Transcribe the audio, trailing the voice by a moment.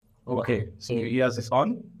Okay, so he has his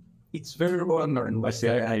on. It's very well known by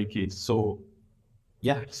CIA kids. So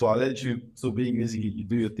yeah, so I'll let you. So being busy, you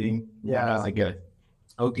do your thing. Yeah. I get it.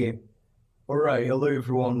 Okay. All right. Hello,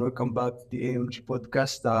 everyone. Welcome back to the AMG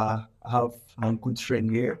podcast. I have my good friend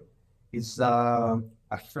here. He's a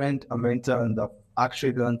friend, a mentor, and I've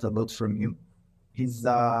actually learned a lot from him. He's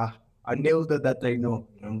an elder that I know.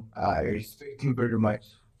 I respect him very much.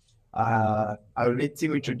 I'll let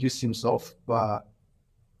him introduce himself. But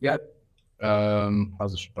yeah, I'll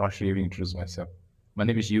actually even introduce myself. My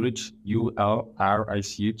name is Ulrich,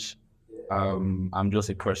 Ulrich. I'm just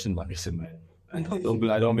a person like I said, man. I don't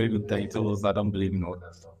believe in titles. I don't believe in all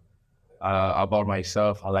that stuff. About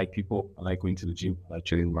myself, I like people. I like going to the gym. I like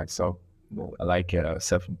chilling with myself. I like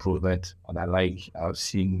self-improvement, and I like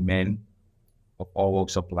seeing men of all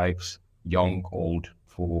walks of life, young, old,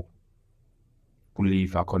 who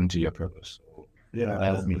live according to your purpose. yeah,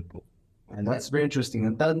 That's me. and that's very interesting.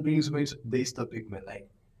 And that brings me to today's topic, man. Like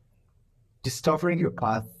discovering your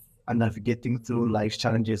path and navigating through life's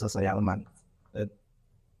challenges as a young man.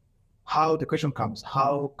 How the question comes,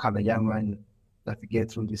 how can a young man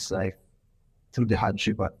navigate through this life, through the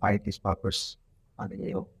hardship, but find his purpose?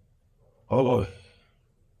 And Oh,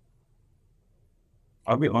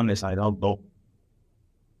 I'll be honest, I don't know.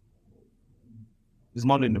 It's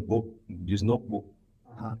not in the book. There's no book.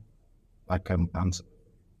 Like I'm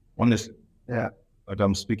honestly, yeah, like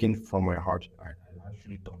I'm speaking from my heart. I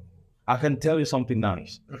actually don't. I can tell you something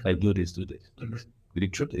nice. Like do this. But the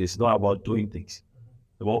truth is, it's not about doing things.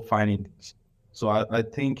 It's about finding things. So I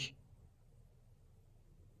think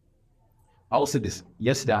I'll say this.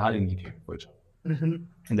 Yesterday I had an interview, for example.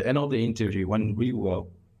 In the end of the interview, went really well,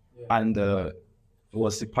 and it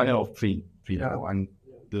was a panel of three people, and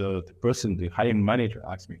the person, the hiring manager,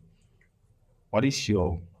 asked me, "What is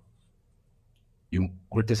your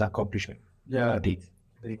greatest accomplishment?" yeah, I did.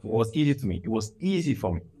 It was easy to me. It was easy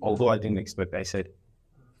for me, although I didn't expect. I said,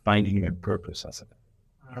 "Finding my purpose." I said,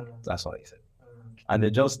 "That's what I said," and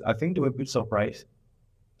I think they were a bit surprised.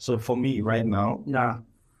 So for me, right now, yeah,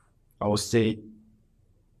 I would say,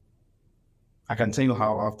 I can tell you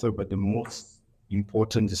how after, but the most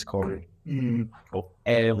important discovery of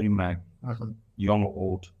every man, young or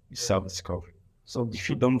old, is self-discovery. So if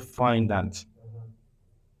you don't find that,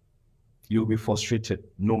 you'll be frustrated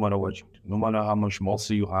no matter what you do, no matter how much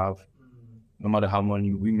muscle you have, no matter how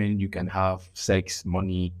many women you can have, sex,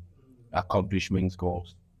 money, accomplishments,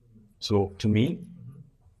 goals. So to me,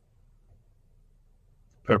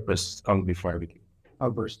 purpose comes before everything.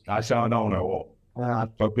 purpose. I found out on a wall.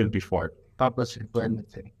 Purpose before. Purpose for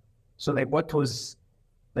anything. So like, what was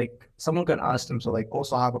like? Someone can ask them. So like,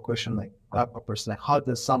 also have a question like that purpose. Like, how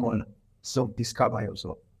does someone self-discover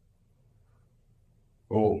yourself?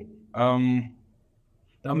 Oh,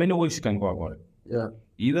 there are many ways you can go about it. Yeah.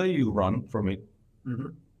 Either you run from it.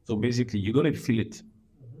 So basically, you're gonna feel it.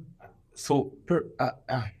 So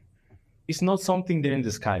it's not something there in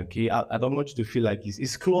the sky. Okay, I don't want you to feel like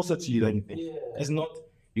it's closer to you than you think. It's not.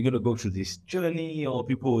 You're gonna go through this journey, or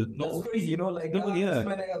people. No, Crazy, like yeah.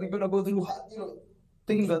 We're gonna go through,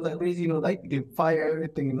 things that are crazy, like the fire,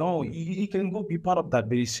 everything. No, you can go be part of that,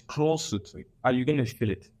 but it's closer to it. Are you gonna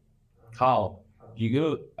feel it? How?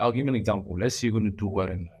 I'll give you an example. Let's say you're gonna do well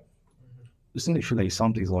in life. Listen, you feel like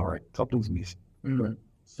something's alright, something's missing.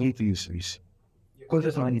 Something is missing. Because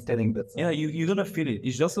that's telling that. Yeah, you're gonna feel it.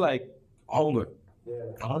 It's just like hunger.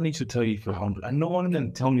 I don't need to tell you if you're hungry. And no one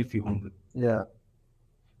can tell me if you're hungry. Yeah.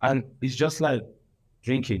 And it's just like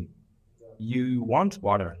drinking. You want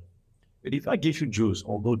water. But if I give you juice,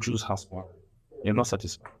 although juice has water, you're not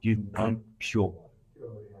satisfied. You want pure.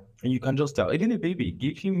 And you can just tell. Even a baby,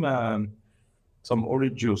 give him some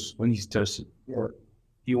orange juice when he's thirsty. Yeah.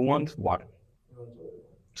 You want water.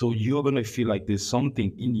 So you're going to feel like there's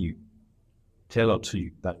something in you tell to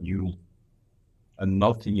you that you need. And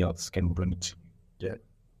nothing else can bring it to you. Yeah.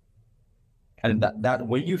 And that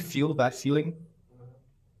when you feel that feeling,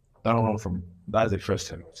 don't run from it. That's the first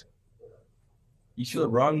time. You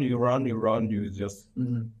should run, you just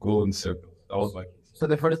go in circles. That was my case. So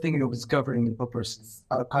the first thing you're discovering the purpose is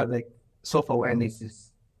kind of like self-awareness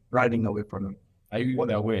is running away from them. Are you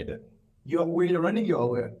even aware that? When you're running, you're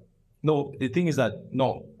aware. No, the thing is that,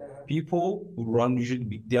 people who run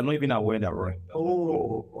usually, they are not even aware they're running.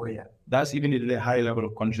 Oh, yeah. That's even at a high level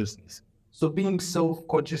of consciousness. So being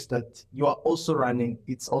self-conscious that you are also running,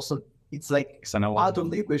 it's like It's an part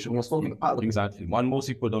of the equation. You're solving part of it. Exactly. One most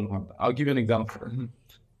people don't have that. I'll give you an example.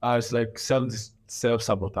 It's like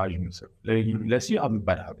self-sabotaging yourself. Like, let's say you have a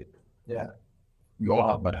bad habit. Yeah. We all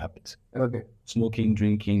have bad habits. Okay. Smoking,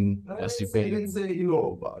 drinking, Let's dissipating. say,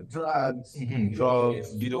 drugs,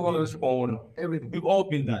 Drugs, video games, phone. everything. We've all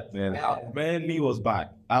been that, man. Man, me was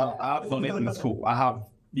bad. I've done it in school. I have,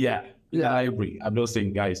 yeah. Yeah, I agree. I'm not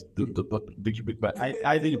saying, guys, do keep it, but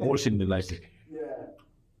I did bullshit in the life. Yeah.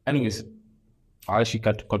 Anyways, I actually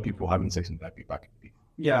caught people having sex in black people back in the day.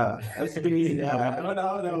 Yeah. That's pretty, yeah.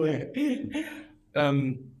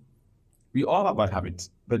 Um, we all have bad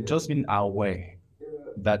habits, but just being aware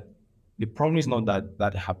that the problem is not that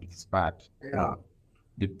that habit is bad. Yeah.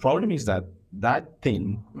 The problem is that that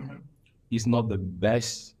thing is not the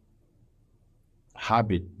best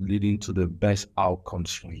habit leading to the best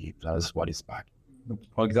outcomes for you. That's what is bad.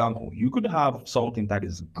 For example, you could have something that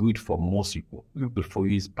is good for most people, but for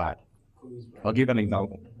you is bad. I'll give an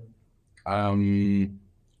example. I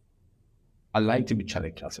like to be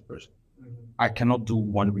challenged as a person. I cannot do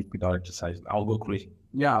 1 week without exercising. I'll go crazy.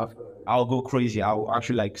 Yeah. I'll go crazy. I'll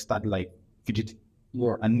actually like start like fidgeting.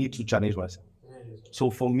 Yeah. I need to challenge myself.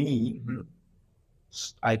 So for me,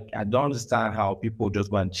 I don't understand how people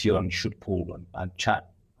just go and chill and shoot pool and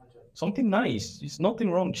chat. Something nice. There's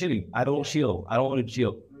nothing wrong chilling. I don't chill. I don't want to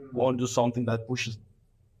chill. I want to do something that pushes.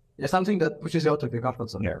 Yeah, something that pushes you out of your comfort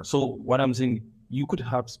zone. Yeah. So what I'm saying, you could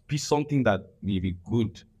have be something that may be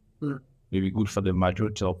good, maybe good for the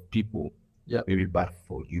majority of people. Yeah. Maybe bad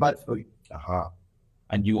for you. Bad for you.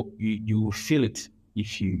 And you feel it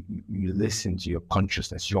if you listen to your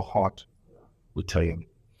consciousness. Your heart will tell you.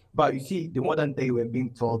 But you see, the modern day we're being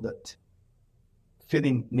told that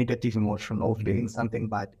feeling negative emotion or feeling something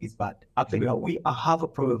bad is bad. Actually, we have a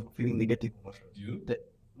problem with feeling negative emotion.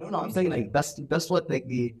 No, I'm saying like that's what like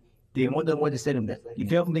the modern world is saying that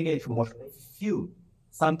if you have negative emotion, if you feel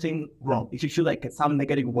something wrong, if you feel like some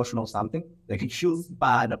negative emotion or something, like you feel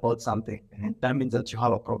bad about something, that means that you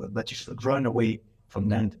have a problem, that you should run away from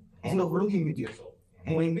that. And overlooking with yourself.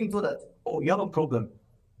 And when you're being told that, oh, you have a problem,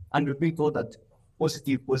 and you're being told that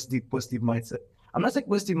positive mindset. I'm not saying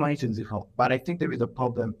positive mindset is wrong, but I think there is a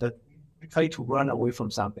problem that we try to run away from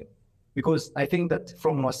something. Because I think that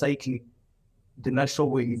from our psyche, the natural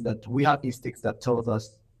way is that we have instincts that tells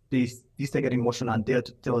us this negative emotion and there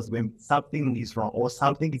to tell us when something is wrong or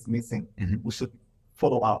something is missing, we should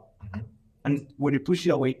follow up. And when you push it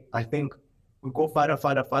away, I think we go farther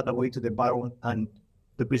away to the bottom and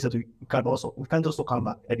the place that we can't also come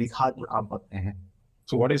back. And it's hard to come back.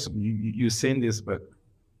 So what is you saying this, but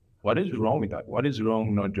what is wrong with that? What is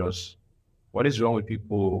wrong? What is wrong with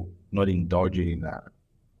people not indulging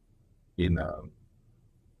in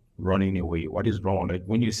running away? What is wrong? Like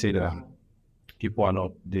when you say that people are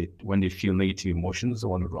not when they feel negative emotions, they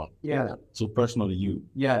want to run. Yeah. So personally,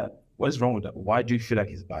 what is wrong with that? Why do you feel like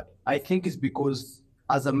it's bad? I think it's because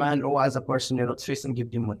as a man or as a person, you're not facing your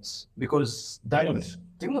demons. Because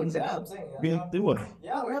Demons, yeah, I'm saying. we have demons.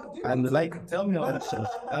 Yeah, we have demons. And like, tell me about yourself.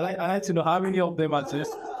 I like to know how many of them are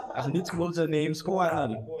just. I need to know their names. Who are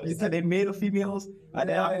they? Is that they male or females? Are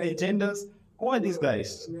they have their genders? Who are these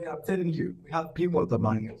guys? I'm telling you, we have people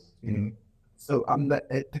among us. So I'm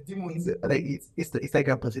the demons. Like it's like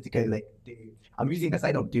a pathetically like I'm using the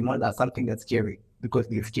side of demon as something that's scary because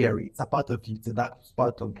they're scary. It's a part of you. It's that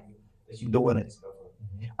part of you that you don't want to discover.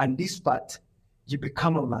 And this part, you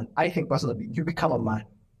become a man. I think personally, you become a man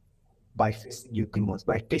by facing your demons,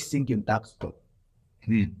 by facing your dark spot.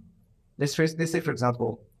 Let's say, for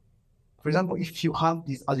example, if you have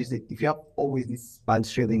this, as you said, if you have always this bad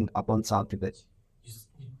feeling about something that you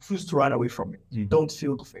choose to run away from it, you don't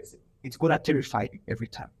feel to face it. It's gonna terrify you every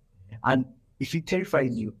time. And if it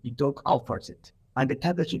terrifies you, you don't comfort it. And the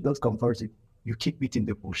time that you don't comfort it, you keep beating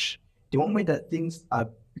the bush. The moment that things are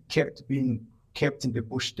being kept in the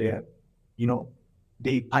bush there,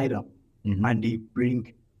 they pile up and they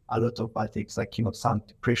bring a lot of bad things like, some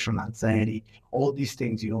depression, anxiety, all these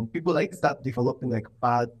things, people like start developing like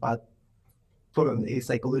bad problems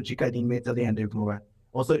psychologically, mentally, and everywhere.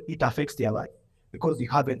 Also, it affects their life because you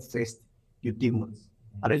haven't faced your demons.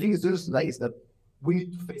 And I think it's just like that we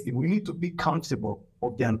need to face it. We need to be comfortable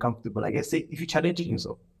of the uncomfortable. Like I say, if you're challenging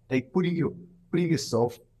yourself, like putting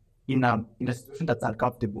yourself in a situation that's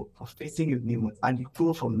uncomfortable for facing your demons and you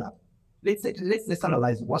grow from that. Let's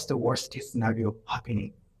analyze what's the worst case scenario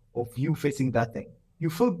happening of you facing that thing. You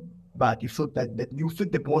feel bad, you feel that you feel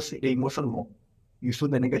the emotion more, you feel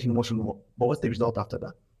the negative emotion more. But what's the result after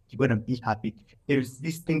that? You're gonna be happy. There's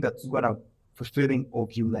this thing that's gonna fulfilling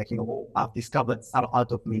of you, like I've discovered some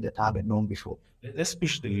out of me that I haven't known before. Let's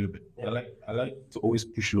push the little bit. I like to always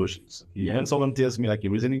push lotions. When someone tells me like a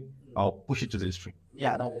reasoning, I'll push it to the extreme.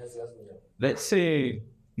 Yeah. Let's say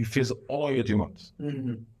you face all your demons,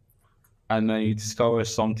 and then you discover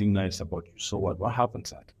something nice about you. So what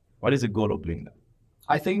happens? What is the goal of doing that?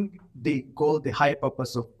 I think the goal, the higher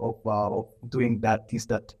purpose of doing that is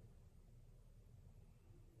that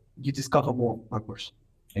you discover more purpose.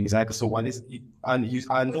 Exactly. So what is it? And you,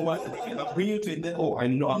 I know what I'm bringing to it. Oh, I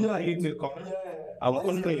know. I'm bringing to it. I'm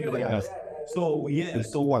going to you like that. So yeah.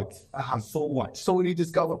 So what? So what? So you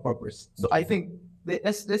discover purpose. So I think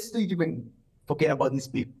let's not even forget about this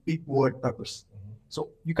big word purpose. So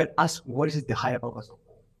you can ask, what is the higher purpose of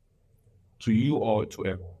life? To you or to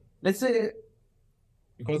everyone? Let's say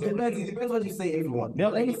Because it depends what you say everyone. Yeah,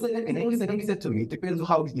 like you said to me, it depends on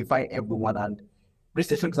how you define everyone. And let's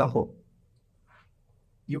say, for example,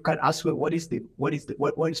 you can ask me, what is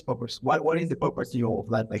purpose? What is the purpose in your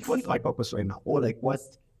life? Like, what's my purpose right now? Or like,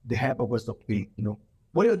 what's the higher purpose of me?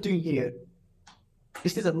 What you're doing here,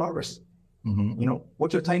 this is a purpose.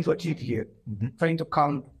 What you're trying to achieve here, trying to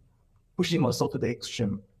come, pushing myself to the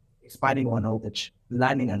extreme, expanding our knowledge,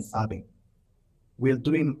 learning and serving. We're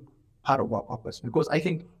doing part of our purpose, because I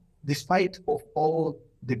think despite of all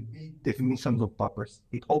the big definitions of purpose,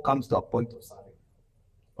 it all comes to a point of serving.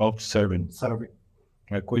 of serving. Serving.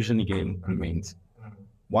 My question again remains: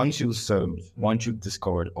 once you served, once you've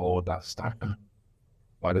discovered all that stuff,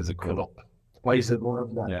 what does it call up? Why is it more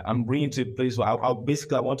of that? Yeah, I'm bringing to a place where I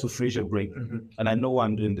basically I want to freeze your brain, and I know why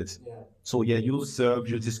I'm doing this. Yeah. So yeah, you serve,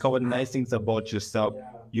 you discover nice things about yourself.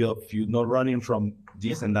 You're not running from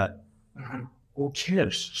this and that. Who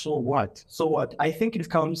cares? So what? So what? I think it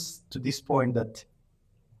comes to this point that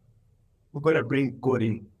we're gonna bring God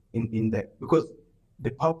in there, because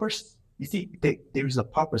the purpose. You see, there is a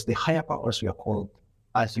purpose. The higher purpose we are called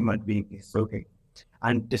as human beings is okay,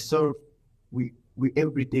 and the serve. We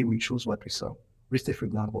every day we choose what we serve. Let's say, for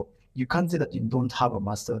example, you can't say that you don't have a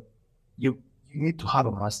master. You need to have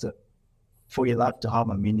a master for your life to have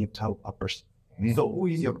a meaning, to have a purpose. So who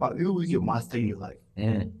is your master in your life?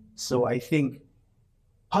 So I think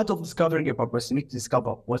part of discovering your purpose, you need to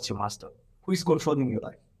discover what's your master, who is controlling your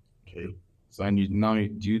life. Okay. So and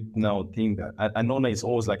do you now think that I know that it's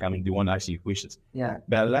always like I'm the one asking questions. Yeah.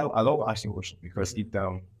 But I love asking questions because it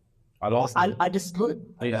allows I just good.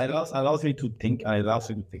 it allows me to think, and it allows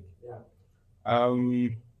me to think. Yeah.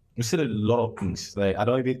 You said a lot of things. Like I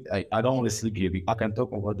don't want to sleep here. I can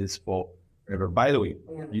talk about this forever. By the way,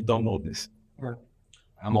 you don't know this. Yeah.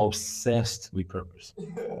 I'm obsessed with purpose.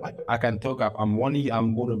 I can talk. I'm going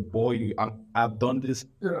to bore you. I've done this.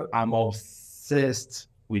 Yeah. I'm obsessed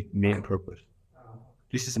with main purpose.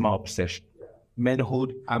 This is my obsession.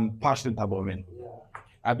 Manhood. I'm passionate about men.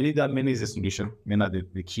 I believe that men is the solution. Men are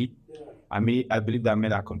the key. I believe that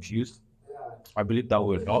men are confused. I believe that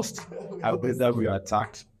we're lost. I believe that we are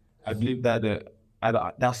attacked. I believe that there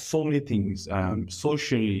are so many things,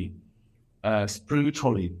 socially,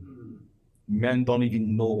 spiritually. Men don't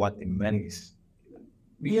even know what a man is.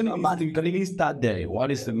 You can even start there.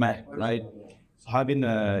 What is a man, right? So having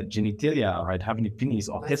a genitalia, right? Having a penis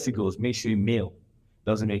or testicles makes you a male.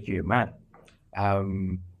 Doesn't make you a man.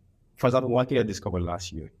 For example, one thing I discovered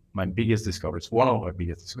last year, one of my biggest discoveries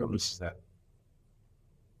is that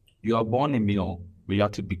you are born a male, but you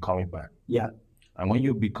have to become a man. Yeah. And when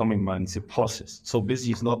you become a man, it's a process. So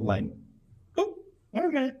basically, it's not like, oh,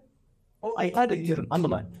 okay. Oh, I had it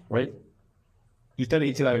underline, right? You tell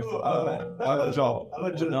it like, I have a job.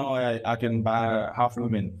 Now I can buy half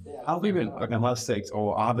women. Half women, I can have sex,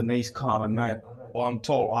 or I have a nice car and night, or I'm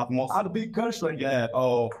tall, I have a big country. Yeah,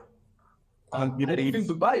 oh. And you even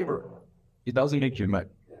to buy her. It doesn't make you mad.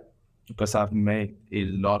 Because I've met a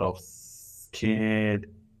lot of scared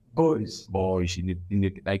boys in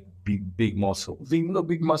the like big muscles.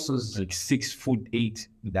 Big muscles. Like 6'8",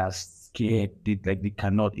 that's scared. They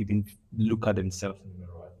cannot even look at themselves in the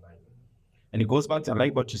mirror at night. And it goes back to, I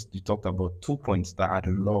like what you talked about, 2 points that I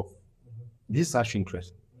love. This is actually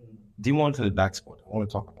interesting. Do you want to the dark spot? I want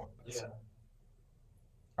to talk about this. Yeah.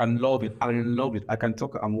 I love it. I can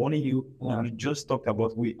talk. I'm warning you. We just talked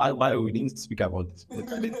about we didn't speak about this.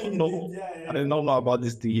 I didn't know. I didn't know about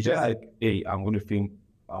this thing. It's just like, hey, I'm going to film.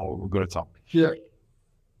 We're going to talk. Yeah.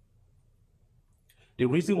 The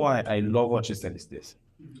reason why I love what you said is this: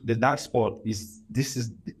 the dark spot is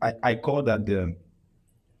I call that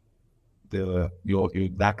your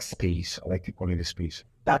dark space. I like to call it a space.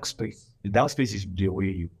 Dark space. The dark space is the way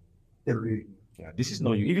you. Yeah. This is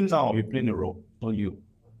not you. Even now you're playing a role, not you.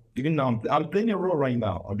 Even now, I'm playing a role right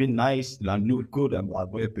now. I'm being nice, I look good, and I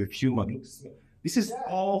wear perfume. This is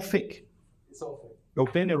all fake. It's all fake. You're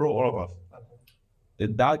playing a role, all of us. The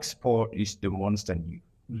dark spot is the monster in you.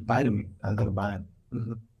 Vitamin and the man.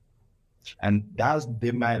 Mm-hmm. And that's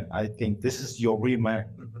the man, I think. This is your real man.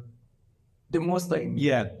 Mm-hmm. The monster.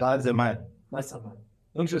 Yeah, that's the man. That's a man.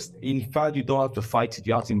 Interesting. In fact, you don't have to fight it.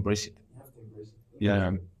 You have to embrace it. You have to embrace it.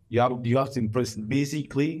 Yeah. You have to impress it.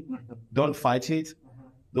 Basically, don't fight it.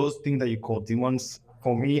 Those things that you call demons,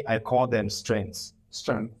 for me, I call them strengths.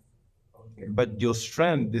 Strength. But your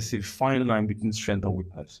strength is a fine line between strength and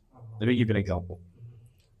weakness. Let me give you an example.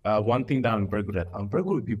 One thing that I'm very good at, I'm very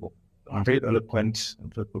good with people. I'm very eloquent, I'm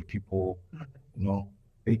very good with people. You know,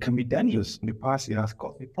 it can be dangerous. In the past, it has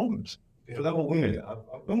caused me problems. For example, women,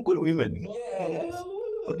 I'm good with women.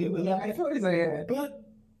 But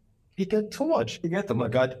it got too much. It got too much. I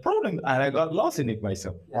got the problem, and I got lost in it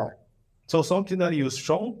myself. Yeah. So something that you're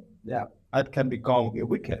strong, Yeah. that can become a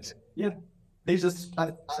weakness. Yeah. There's just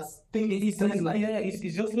I think it's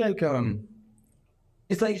It's just like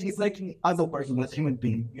it's like other person as human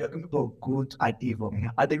being. You're people good at evil.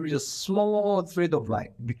 And there is a small thread of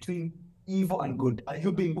line between evil and good. Are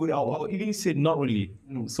you being good or you didn't say not really.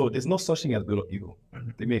 So there's no such thing as good or evil.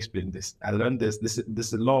 Let me explain this. I learned this. This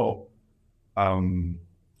is a law.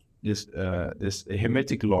 This a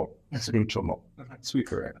hermetic law, spiritual law,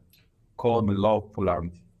 sweeter, called the law of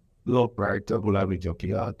polarity. Law of polarity.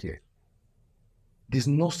 Okay. There's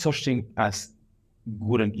no such thing as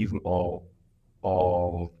good and evil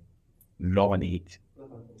or love and hate.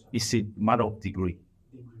 It's a matter of degree.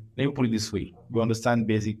 Let me put it this way. You understand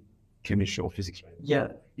basic chemistry or physics, right? yeah.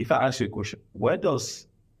 If I ask you a question, where does,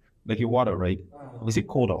 like your water, right? Is it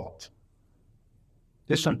cold or hot?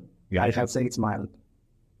 This one. Yeah, I can say it's mild.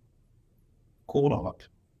 cold or hot?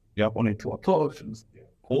 You have only two options.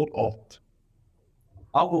 Cold or hot?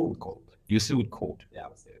 I'll go with cold. You still with cold. Yeah, I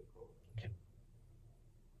would say cold.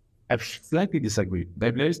 I slightly disagree.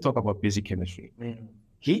 But let's talk about basic chemistry.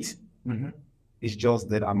 Heat is just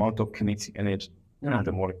the amount of kinetic energy in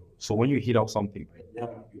the molecule. So when you heat up something, you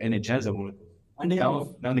energize the molecule. And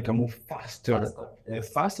now they can move faster. The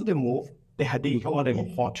faster they move, they call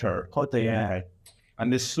them hotter. Yeah.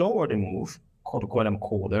 And the slower they move, we call them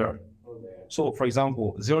colder. So for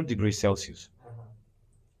example, 0 degrees Celsius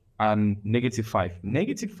and -5.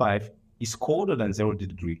 -5 is colder than 0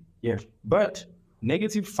 degree. Yeah. But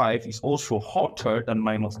 -5 is also hotter than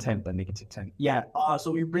 -10 than -10. Yeah.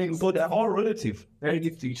 So we bring So they're all relative.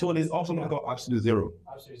 So there's also not got absolute zero.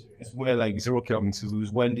 It's where like 0 Kelvin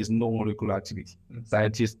is when there's no molecular activity.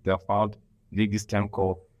 Scientists they have found this term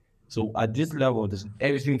called. So at this level, there's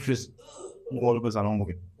everything just molecules are not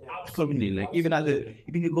moving. Absolutely, like even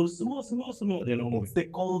it goes small, they're not moving. the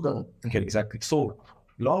colder. Okay, exactly. So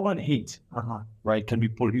love and hate, right, can be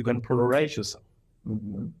you can polarize yourself.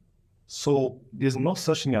 So there's no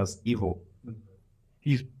such thing as evil.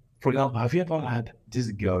 For example, have you ever had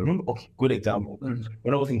this girl? Remember? Okay, good example.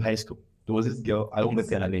 When I was in high school, there was this girl. I don't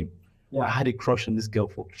remember her name. Yeah. I had a crush on this girl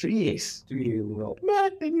for 3 years. 3 years.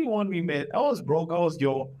 Man, they didn't want me, man. I was broke. I was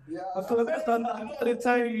young. Yeah. So that's not the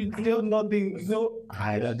time you still nothing.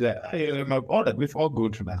 We've all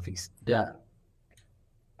gone through that phase. Yeah.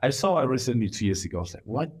 I saw her recently 2 years ago. I was like,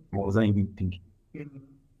 what was I even thinking?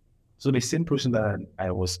 So the same person that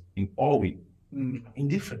I was in awe with,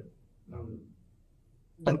 indifferent,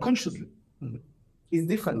 unconsciously. It's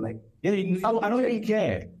different, like Yeah, I don't really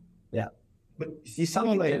care. yeah. But it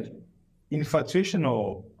sounds like infatuation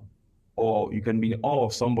or you can be in awe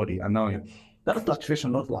of somebody and now you That's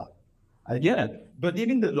fluctuation, not love. yeah. But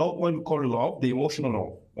even the love, when we call love, the emotional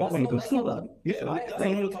love. That's not love. Yeah, that's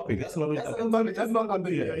another topic. That's another topic. That's not on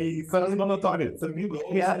the Another topic. So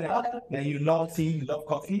and you love tea, you love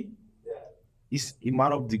coffee. It's a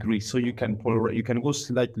matter of degree. So you can you can go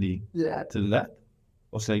slightly Yeah. to the left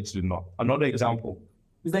or slightly to the north. Another example.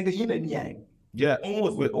 It's like a yin and yang. Yeah,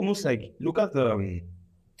 almost like look at the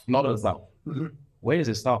northern south. Where is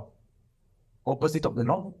the south? Opposite of the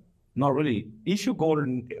north. Not really. If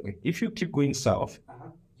you keep going south,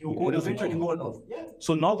 You go eventually go north. Yeah.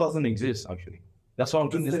 so north doesn't exist actually. That's what I'm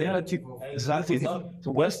doing. It's the relative. Exactly. So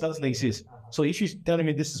west doesn't exist. So if you're telling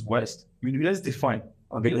me this is west, let's define.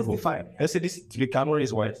 Let's define. Let's say the camera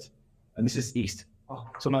is west and this is east.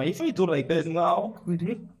 So now if we do like this now,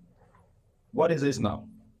 what is this now?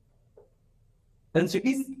 And so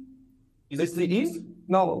east. Is this the east?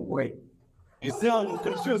 No, wait. You see, I'm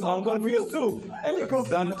confused. I'm confused too.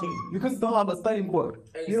 Because you don't have a starting word.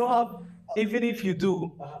 You don't have. Even if you do,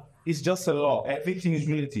 it's just a law. Everything is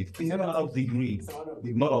relative. It's not of degree,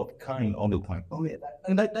 not of kind all the time. Oh yeah.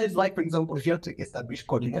 And that is like, for example, if you have to establish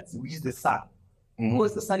coordinates, we use the sun.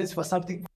 Because the sun is for something